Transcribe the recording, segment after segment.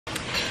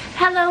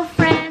Hello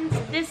friends,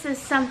 this is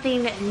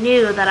something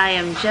new that I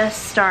am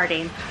just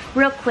starting.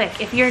 Real quick,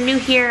 if you're new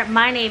here,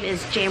 my name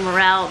is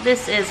Jamerrill.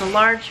 This is a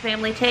large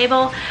family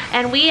table,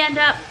 and we end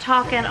up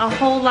talking a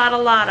whole lot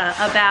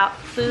about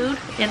food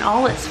in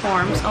all its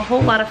forms, a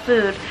whole lot of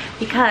food,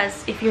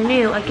 because if you're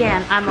new,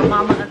 again, I'm a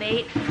mama of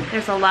 8.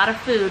 There's a lot of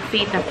food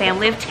feeding a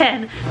family of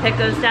 10 that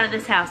goes down to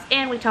this house,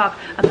 and we talk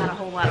about a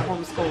whole lot of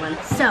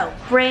homeschooling. So,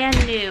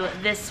 brand new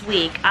this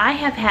week, I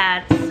have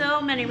had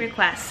so many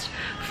requests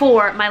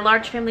for my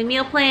large family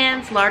meal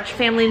plans, large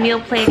family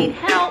meal planning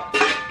help,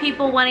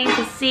 people wanting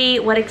to see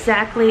what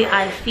exactly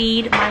I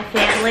feed my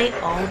family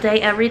all day,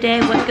 every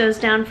day, what goes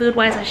down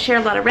food-wise. I share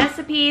a lot of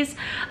recipes,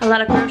 a lot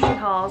of grocery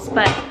hauls,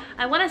 but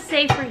I want to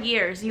say for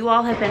years, you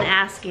all have been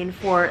asking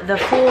for the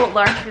full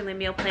large family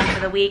meal plan for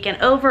the week, and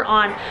over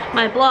on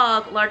my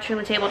blog,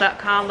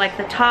 largefamilytable.com, like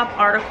the top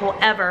article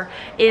ever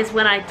is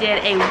when I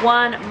did a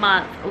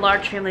 1-month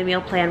large family meal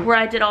plan where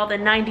I did all the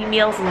 90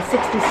 meals and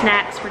 60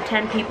 snacks for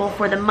 10 people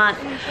for the month.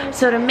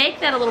 So to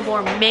make that a little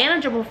more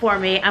manageable for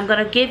me, I'm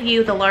going to give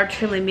you the large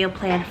family meal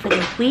plan for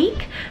the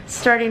week.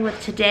 Starting with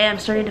today, I'm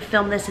starting to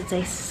film this. It's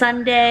a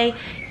Sunday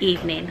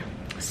evening.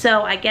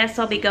 So I guess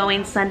I'll be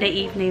going Sunday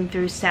evening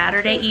through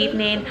Saturday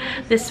evening.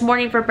 This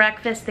morning for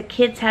breakfast, the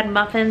kids had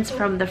muffins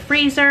from the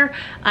freezer.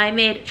 I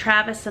made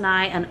Travis and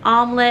I an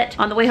omelet.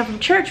 On the way home from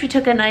church, we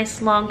took a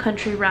nice long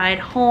country ride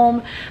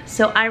home.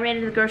 So I ran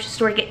into the grocery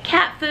store to get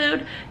cat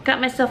food, got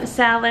myself a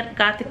salad,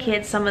 got the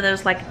kids some of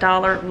those like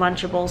 $1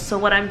 Lunchables. So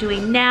what I'm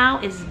doing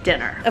now is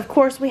dinner. Of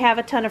course, we have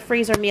a ton of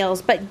freezer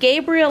meals, but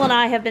Gabriel and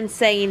I have been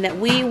saying that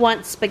we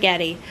want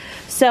spaghetti.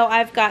 So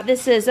I've got,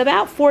 this is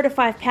about 4 to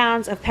 5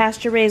 pounds of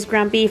pasture-raised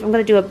ground beef. I'm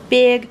going to do a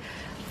big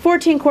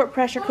 14-quart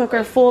pressure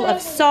cooker full of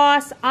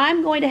sauce.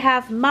 I'm going to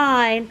have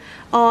mine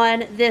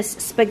on this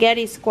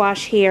spaghetti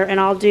squash here, and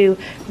I'll do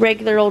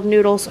regular old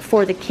noodles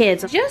for the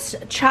kids.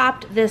 Just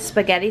chopped this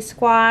spaghetti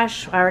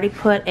squash. I already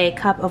put a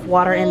cup of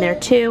water in there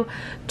too.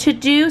 To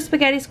do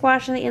spaghetti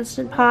squash in the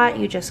Instant Pot,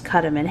 you just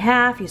cut them in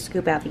half, you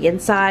scoop out the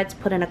insides,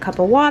 put in a cup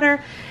of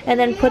water, and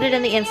then put it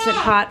in the Instant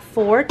Pot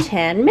for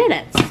 10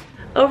 minutes.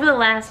 Over the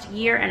last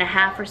year and a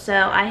half or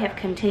so, I have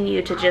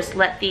continued to just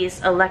let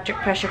these electric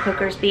pressure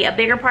cookers be a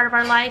bigger part of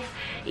our life.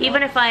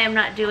 Even if I am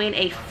not doing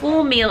a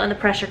full meal in the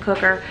pressure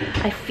cooker,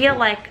 I feel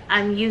like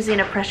I'm using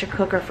a pressure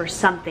cooker for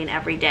something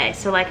every day.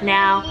 So like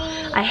now,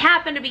 I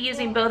happen to be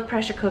using both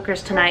pressure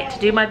cookers tonight to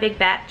do my big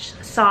batch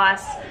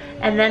sauce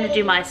and then to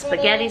do my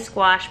spaghetti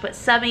squash, but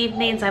some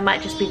evenings I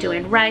might just be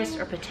doing rice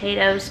or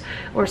potatoes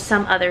or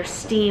some other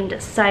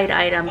steamed side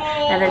item,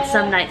 and then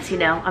some nights, you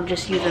know, I'm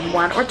just using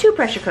 1 or 2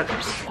 pressure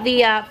cookers.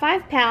 The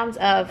 5 pounds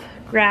of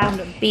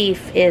ground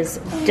beef is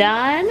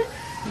done.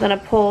 I'm gonna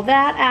pull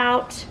that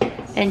out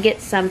and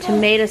get some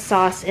tomato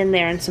sauce in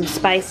there and some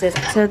spices.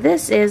 So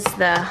this is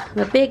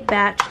the big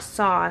batch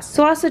sauce.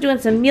 So also doing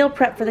some meal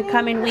prep for the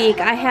coming week.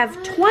 I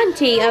have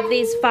 20 of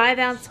these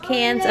 5-ounce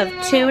cans of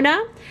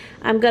tuna.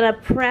 I'm gonna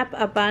prep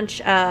a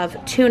bunch of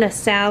tuna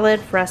salad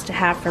for us to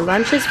have for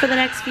lunches for the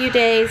next few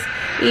days,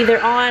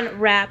 either on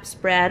wraps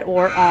bread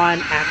or on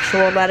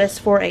actual lettuce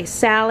for a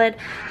salad.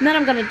 And then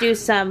I'm gonna do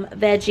some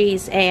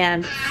veggies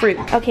and fruit.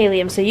 Okay,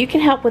 Liam, so you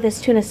can help with this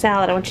tuna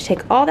salad. I want you to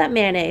take all that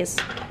mayonnaise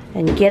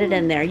and get it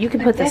in there. You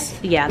can put this,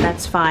 yeah,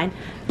 that's fine.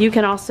 You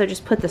can also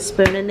just put the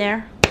spoon in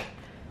there.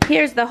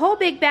 Here's the whole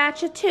big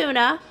batch of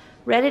tuna,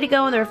 ready to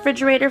go in the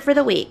refrigerator for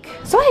the week.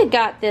 So I had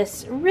got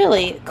this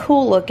really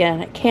cool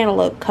looking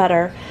cantaloupe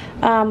cutter.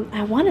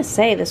 I want to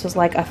say this was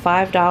like a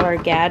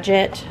 $5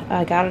 gadget.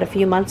 I got it a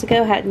few months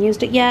ago, hadn't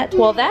used it yet.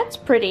 Well, that's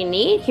pretty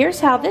neat.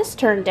 Here's how this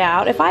turned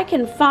out. If I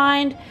can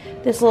find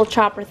this little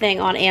chopper thing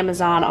on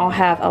Amazon, I'll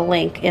have a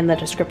link in the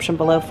description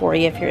below for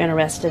you if you're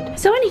interested.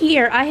 So in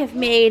here I have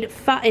made,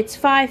 it's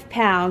 5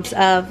 pounds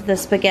of the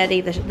spaghetti,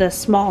 the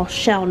small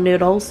shell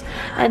noodles.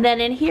 And then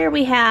in here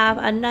we have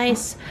a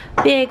nice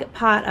big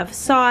pot of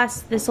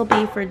sauce. This will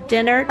be for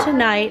dinner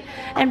tonight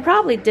and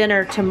probably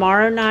dinner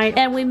tomorrow night.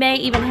 And we may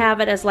even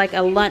have it as like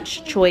a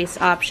lunch choice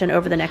option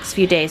over the next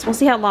few days. We'll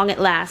see how long it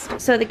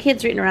lasts. So the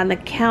kids are eating around the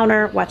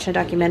counter watching a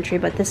documentary,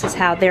 but this is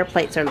how their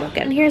plates are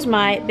looking. And here's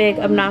my big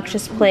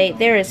obnoxious plate.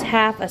 There is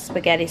half a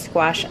spaghetti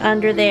squash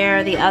under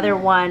there. The other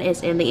one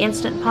is in the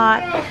Instant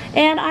Pot.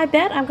 And I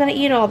bet I'm gonna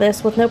eat all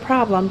this with no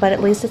problem, but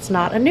at least it's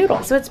not a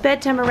noodle. So it's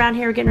bedtime around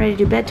here. We're getting ready to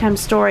do bedtime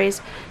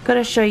stories.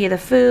 Gonna show you the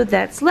food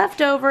that's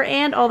left over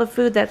and all the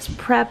food that's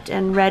prepped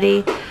and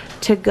ready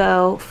to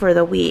go for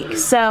the week.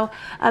 So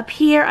up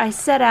here I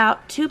set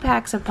out 2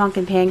 packs of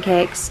pumpkin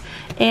pancakes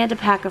and a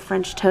pack of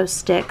French toast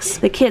sticks.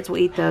 The kids will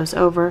eat those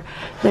over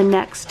the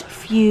next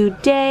few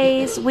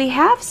days. We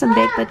have some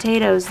baked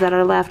potatoes that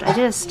are left. I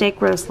did a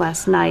steak roast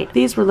last night.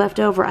 These were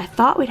left over. I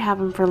thought we'd have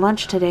them for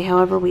lunch today.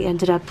 However, we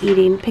ended up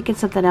picking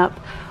something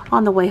up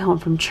on the way home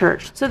from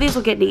church. So these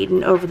will get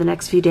eaten over the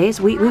next few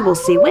days. We will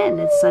see when.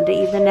 It's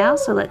Sunday evening now,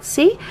 so let's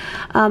see.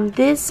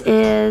 This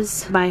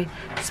is my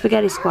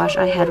spaghetti squash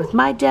I had with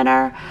my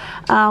dinner.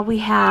 We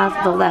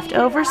have the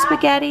leftover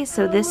spaghetti,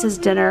 so this is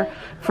dinner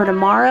for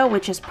tomorrow,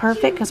 which is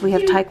perfect because we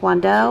have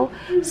Taekwondo.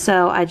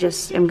 So I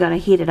just am gonna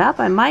heat it up.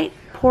 I might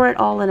pour it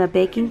all in a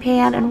baking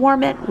pan and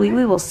warm it? We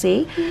will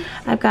see.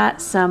 I've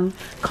got some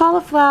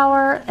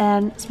cauliflower,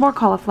 and some more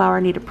cauliflower I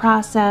need to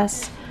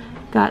process.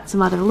 Got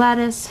some other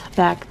lettuce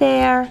back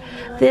there.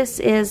 This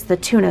is the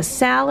tuna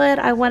salad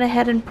I went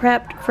ahead and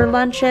prepped for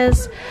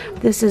lunches.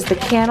 This is the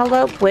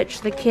cantaloupe,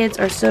 which the kids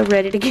are so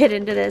ready to get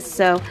into this,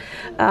 so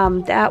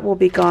that will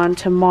be gone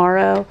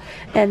tomorrow.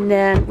 And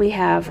then we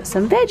have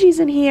some veggies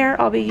in here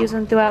I'll be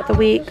using throughout the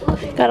week.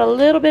 Got a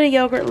little bit of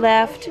yogurt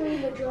left.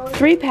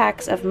 3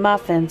 packs of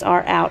muffins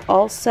are out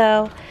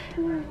also.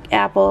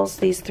 Apples,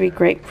 these 3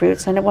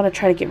 grapefruits. I want to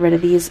try to get rid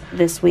of these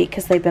this week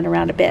because they've been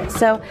around a bit.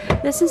 So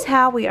this is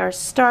how we are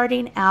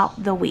starting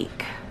out the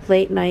week.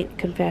 Late night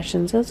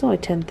confessions. It's only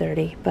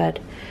 10:30, but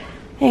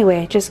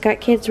anyway, just got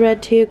kids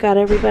read to, got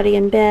everybody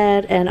in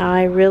bed, and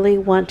I really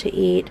want to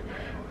eat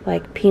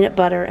like peanut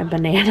butter and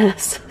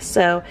bananas.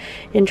 So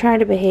in trying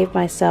to behave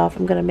myself,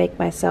 I'm going to make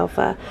myself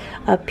a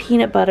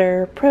peanut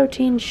butter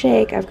protein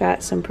shake. I've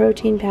got some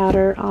protein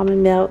powder,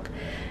 almond milk,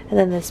 and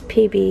then this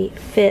PB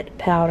Fit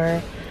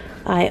powder.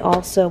 I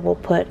also will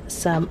put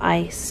some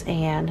ice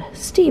and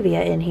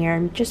stevia in here,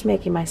 and just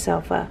making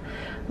myself a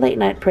late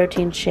night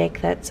protein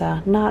shake that's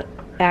not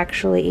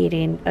actually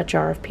eating a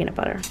jar of peanut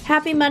butter.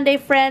 Happy Monday,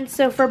 friends.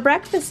 So for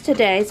breakfast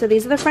today, so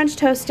these are the French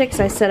toast sticks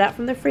I set out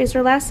from the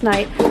freezer last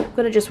night. I'm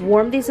going to just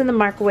warm these in the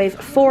microwave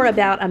for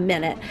about a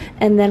minute.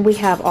 And then we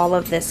have all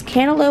of this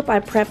cantaloupe I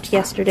prepped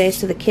yesterday,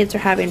 so the kids are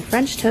having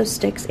French toast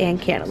sticks and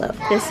cantaloupe.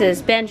 This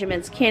is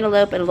Benjamin's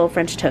cantaloupe and a little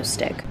French toast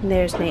stick. And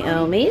there's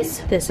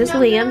Naomi's. This is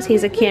Liam's.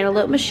 He's a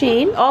cantaloupe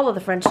machine. All of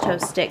the French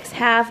toast sticks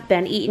have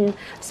been eaten.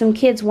 Some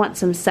kids want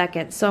some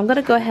seconds, so I'm going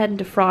to go ahead and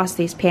defrost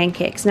these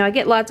pancakes. Now I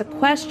get lots of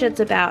questions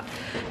about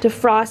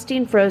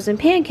defrosting frozen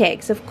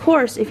pancakes. Of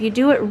course, if you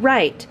do it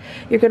right,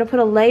 you're going to put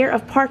a layer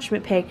of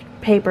parchment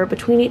paper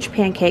between each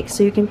pancake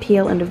so you can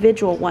peel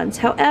individual ones.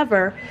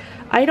 However,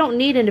 I don't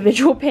need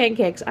individual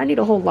pancakes. I need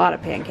a whole lot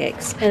of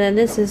pancakes. And then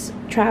this is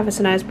Travis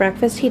and I's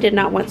breakfast. He did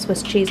not want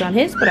Swiss cheese on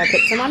his, but I put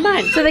some on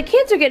mine. So the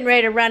kids are getting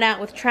ready to run out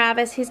with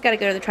Travis. He's got to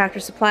go to the Tractor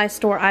Supply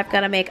store. I've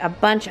got to make a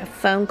bunch of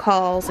phone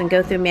calls and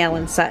go through mail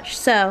and such.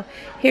 So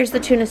here's the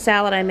tuna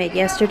salad I made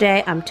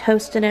yesterday. I'm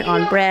toasting it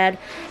on bread,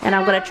 and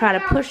I'm going to try to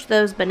push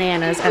those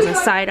bananas as a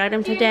side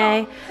item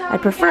today. I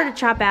prefer to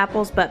chop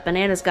apples, but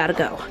bananas got to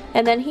go.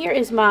 And then here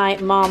is my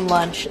mom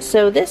lunch.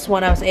 So this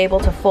one I was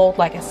able to fold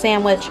like a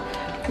sandwich.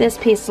 This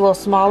piece is a little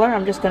smaller.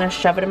 I'm just going to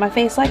shove it in my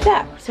face like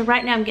that. So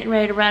right now I'm getting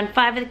ready to run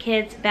 5 of the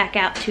kids back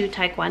out to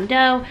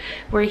Taekwondo.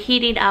 We're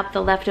heating up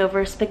the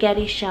leftover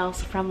spaghetti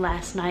shells from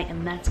last night,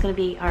 and that's going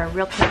to be our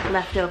real quick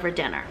leftover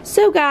dinner.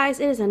 So guys,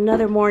 it is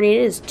another morning.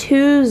 It is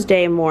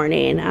Tuesday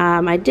morning.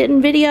 I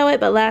didn't video it,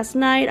 but last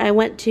night I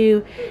went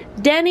to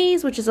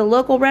Denny's, which is a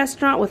local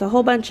restaurant, with a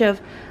whole bunch of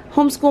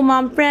homeschool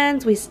mom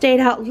friends. We stayed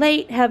out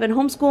late having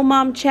homeschool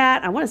mom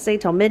chat. I want to say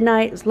till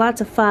midnight. It was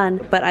lots of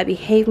fun, but I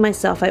behaved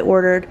myself. I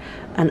ordered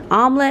an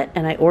omelet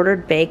and I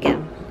ordered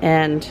bacon,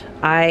 and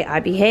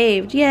I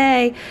behaved,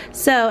 yay.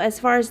 So as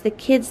far as the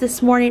kids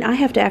this morning, I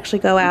have to actually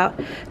go out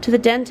to the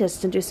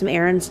dentist and do some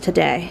errands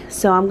today.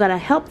 So I'm gonna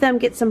help them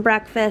get some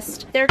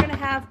breakfast. They're gonna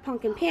have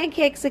pumpkin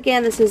pancakes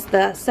again. This is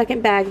the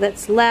second bag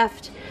that's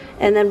left.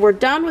 And then we're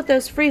done with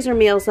those freezer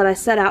meals that I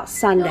set out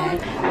Sunday.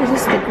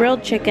 This is the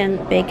grilled chicken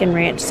bacon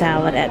ranch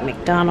salad at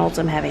McDonald's.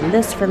 I'm having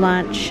this for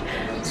lunch.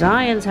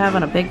 Zion's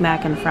having a Big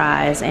Mac and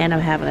fries, and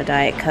I'm having a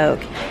Diet Coke.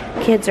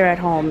 Kids are at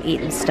home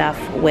eating stuff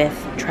with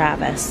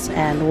Travis,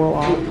 and we'll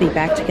all be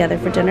back together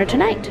for dinner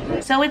tonight.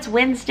 So it's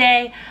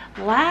Wednesday.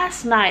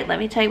 Last night, let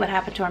me tell you what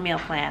happened to our meal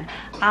plan.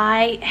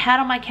 I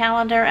had on my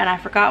calendar, and I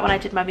forgot when I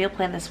did my meal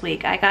plan this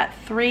week. I got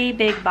 3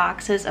 big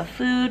boxes of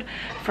food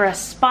for a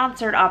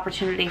sponsored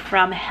opportunity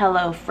from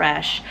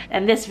HelloFresh.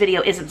 And this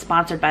video isn't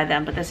sponsored by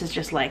them, but this is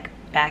just like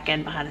back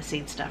end behind the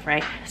scenes stuff,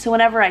 right? So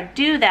whenever I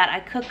do that, I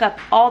cook up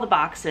all the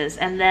boxes,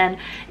 and then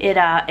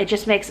it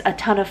just makes a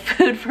ton of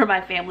food for my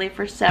family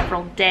for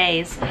several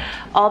days.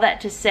 All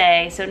that to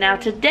say, so now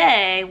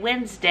today,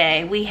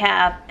 Wednesday, we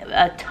have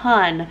a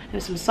ton.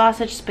 There's some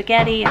sausage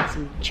spaghetti and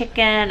some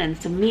chicken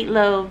and some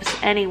meatloaves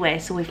anyway,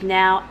 so we've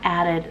now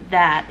added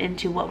that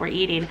into what we're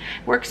eating.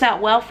 Works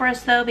out well for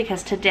us though,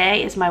 because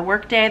today is my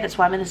work day. That's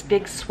why I'm in this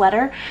big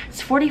sweater.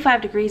 It's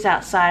 45 degrees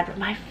outside, but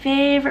my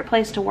favorite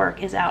place to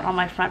work is out on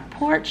my front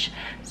porch,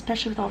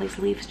 especially with all these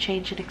leaves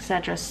changing,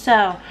 etc.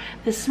 So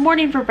this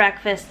morning for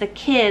breakfast, the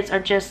kids are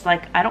just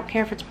like, I don't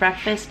care if it's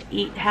breakfast,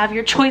 have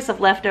your choice of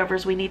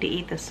leftovers, we need to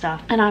eat this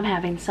stuff. And I'm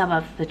having some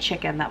of the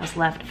chicken that was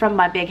left from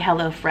my big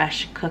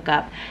HelloFresh cook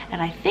up,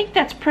 and I think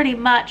that's pretty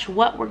much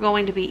what we're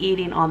going to be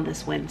eating on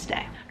this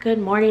Wednesday. Good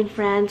morning,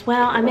 friends.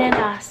 Well, I'm in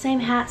same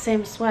hat,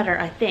 same sweater,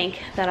 I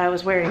think, that I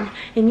was wearing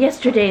in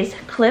yesterday's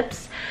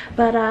clips,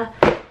 but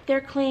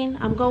they're clean.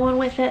 I'm going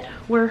with it.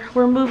 We're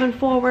moving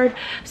forward.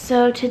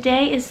 So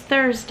today is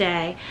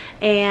Thursday,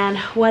 and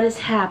what is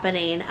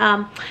happening?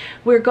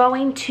 We're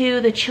going to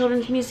the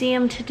Children's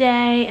Museum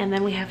today, and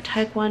then we have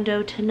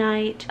Taekwondo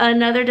tonight.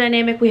 Another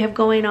dynamic we have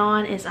going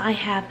on is I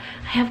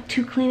have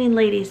 2 cleaning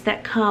ladies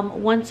that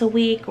come once a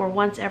week or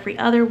once every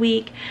other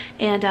week,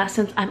 and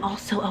since I'm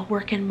also a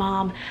working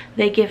mom,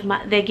 they give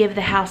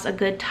the house a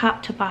good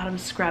top to bottom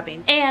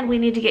scrubbing. And we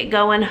need to get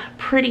going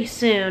pretty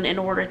soon in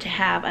order to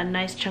have a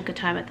nice chunk of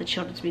time at the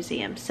Children's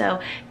Museum. So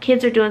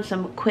kids are doing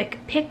some quick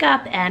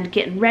pickup and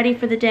getting ready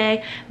for the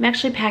day. I'm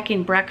actually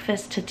packing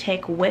breakfast to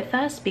take with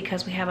us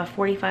because we have a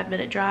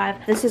 45-minute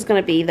drive. This is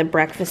going to be the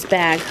breakfast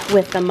bag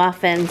with the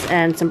muffins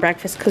and some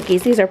breakfast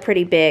cookies. These are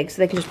pretty big,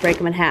 so they can just break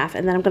them in half.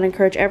 And then I'm going to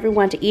encourage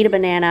everyone to eat a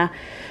banana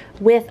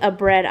with a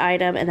bread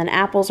item, and then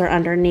apples are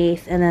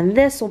underneath. And then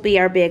this will be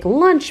our big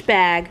lunch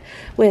bag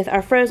with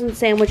our frozen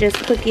sandwiches,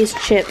 cookies,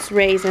 chips,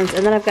 raisins,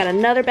 and then I've got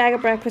another bag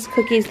of breakfast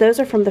cookies. Those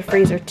are from the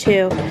freezer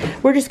too.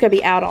 We're just gonna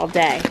be out all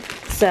day,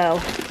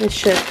 so it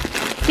should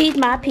feed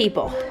my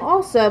people.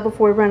 Also,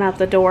 before we run out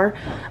the door,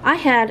 I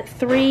had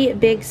 3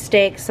 big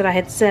steaks that I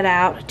had set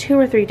out 2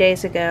 or 3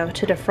 days ago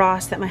to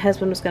defrost that my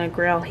husband was going to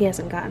grill. He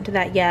hasn't gotten to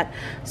that yet.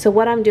 So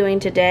what I'm doing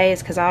today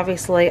is, because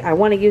obviously I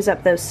want to use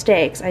up those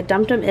steaks, I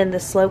dumped them in the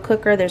slow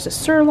cooker. There's a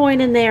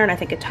sirloin in there and I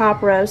think a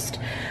top roast.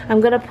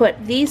 I'm going to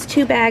put these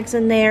 2 bags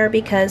in there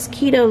because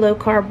keto, low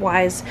carb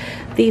wise,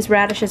 these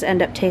radishes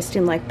end up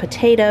tasting like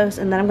potatoes.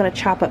 And then I'm going to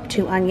chop up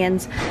 2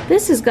 onions.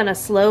 This is going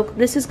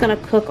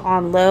to cook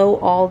on low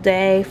all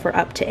day for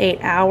up to 8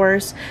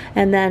 hours,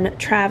 and then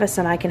Travis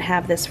and I can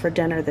have this for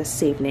dinner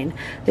this evening.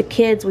 The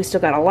kids, we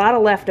still got a lot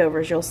of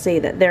leftovers. You'll see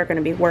that they're going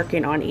to be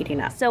working on eating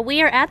up. So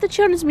we are at the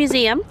Children's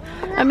Museum.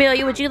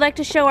 Amelia, would you like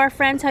to show our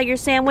friends how your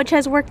sandwich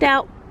has worked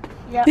out?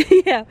 Yep.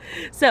 Yeah.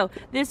 So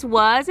this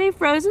was a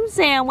frozen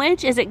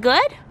sandwich. Is it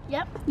good?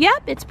 Yep.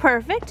 Yep, it's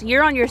perfect.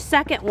 You're on your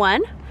second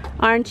one,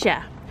 aren't you?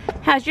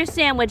 How's your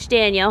sandwich,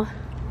 Daniel?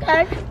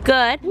 Good.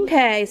 Good.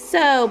 Okay,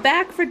 so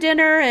back for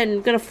dinner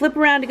and gonna flip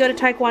around to go to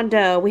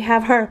Taekwondo. We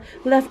have our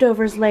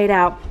leftovers laid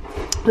out.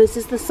 This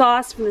is the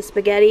sauce from the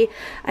spaghetti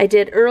I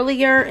did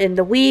earlier in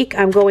the week.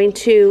 I'm going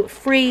to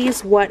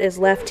freeze what is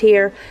left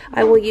here.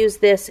 I will use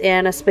this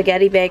in a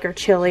spaghetti bag or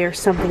chili or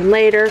something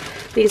later.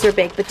 These are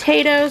baked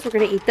potatoes. We're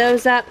going to eat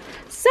those up.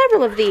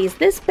 Several of these.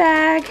 This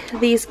bag,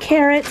 these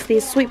carrots,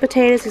 these sweet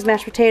potatoes, these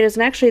mashed potatoes,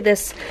 and actually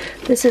this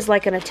is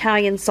like an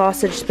Italian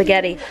sausage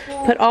spaghetti.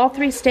 Put all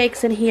 3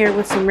 steaks in here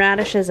with some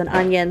radishes and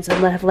onions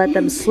and let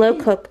them slow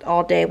cook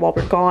all day while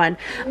we're gone.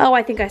 Oh,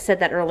 I think I said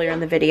that earlier in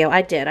the video.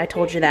 I did. I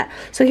told you that.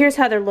 So here's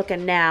how they're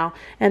looking now,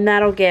 and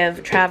that'll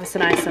give Travis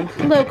and I some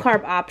low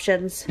carb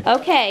options.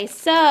 Okay,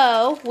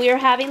 so we're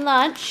having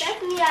lunch,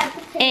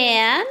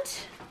 and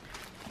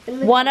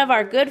one of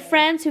our good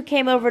friends who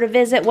came over to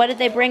visit, what did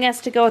they bring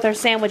us to go with our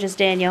sandwiches,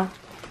 Daniel?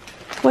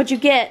 What'd you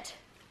get?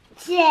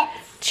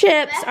 Chips.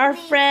 Chips. Our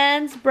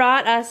friends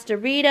brought us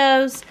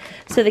Doritos.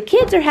 So the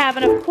kids are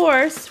having, of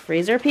course,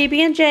 freezer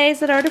PB&Js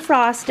that are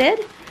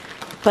defrosted.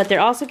 But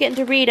they're also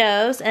getting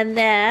Doritos, and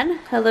then,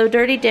 hello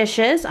dirty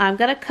dishes, I'm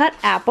gonna cut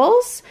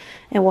apples,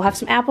 and we'll have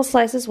some apple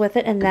slices with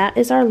it, and that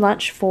is our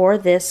lunch for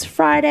this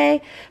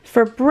Friday.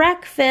 For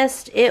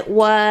breakfast, it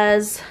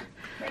was,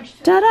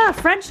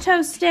 French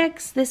toast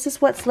sticks. This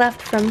is what's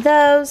left from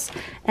those,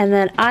 and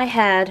then I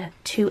had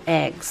 2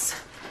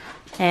 eggs.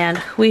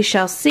 And we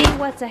shall see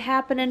what's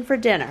a-happening for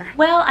dinner.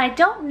 Well, I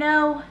don't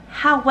know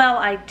how well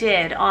I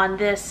did on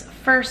this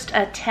first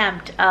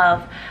attempt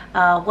of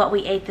what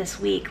we ate this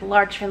week,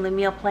 large family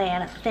meal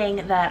plan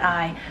thing that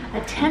I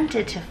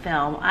attempted to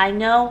film. I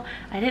know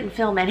I didn't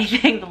film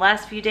anything the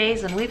last few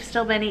days, and we've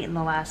still been eating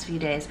the last few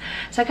days.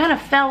 So I kind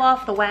of fell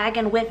off the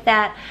wagon with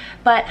that,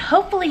 but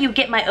hopefully you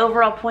get my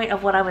overall point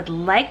of what I would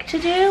like to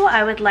do.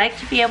 I would like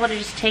to be able to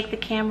just take the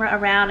camera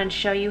around and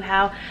show you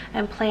how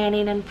I'm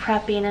planning and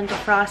prepping and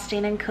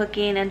defrosting and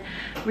cooking and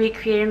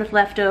recreating with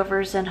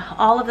leftovers and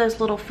all of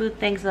those little food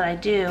things that I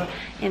do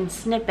in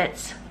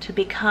snippets to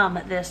become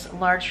this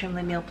large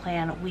family meal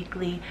plan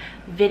weekly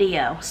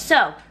video.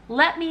 So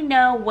let me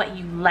know what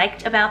you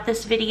liked about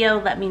this video.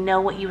 Let me know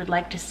what you would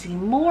like to see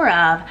more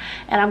of,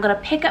 and I'm gonna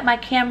pick up my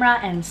camera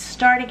and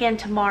start again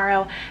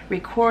tomorrow,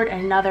 record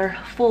another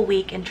full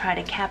week, and try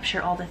to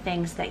capture all the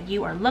things that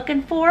you are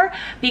looking for,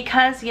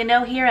 because you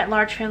know, here at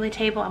Large Family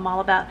Table, I'm all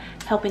about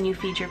helping you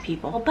feed your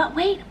people. But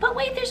wait,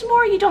 there's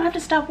more. You don't have to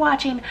stop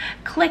watching.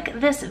 Click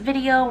this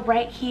video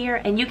right here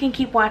and you can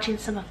keep watching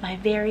some of my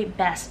very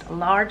best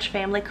large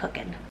family cooking.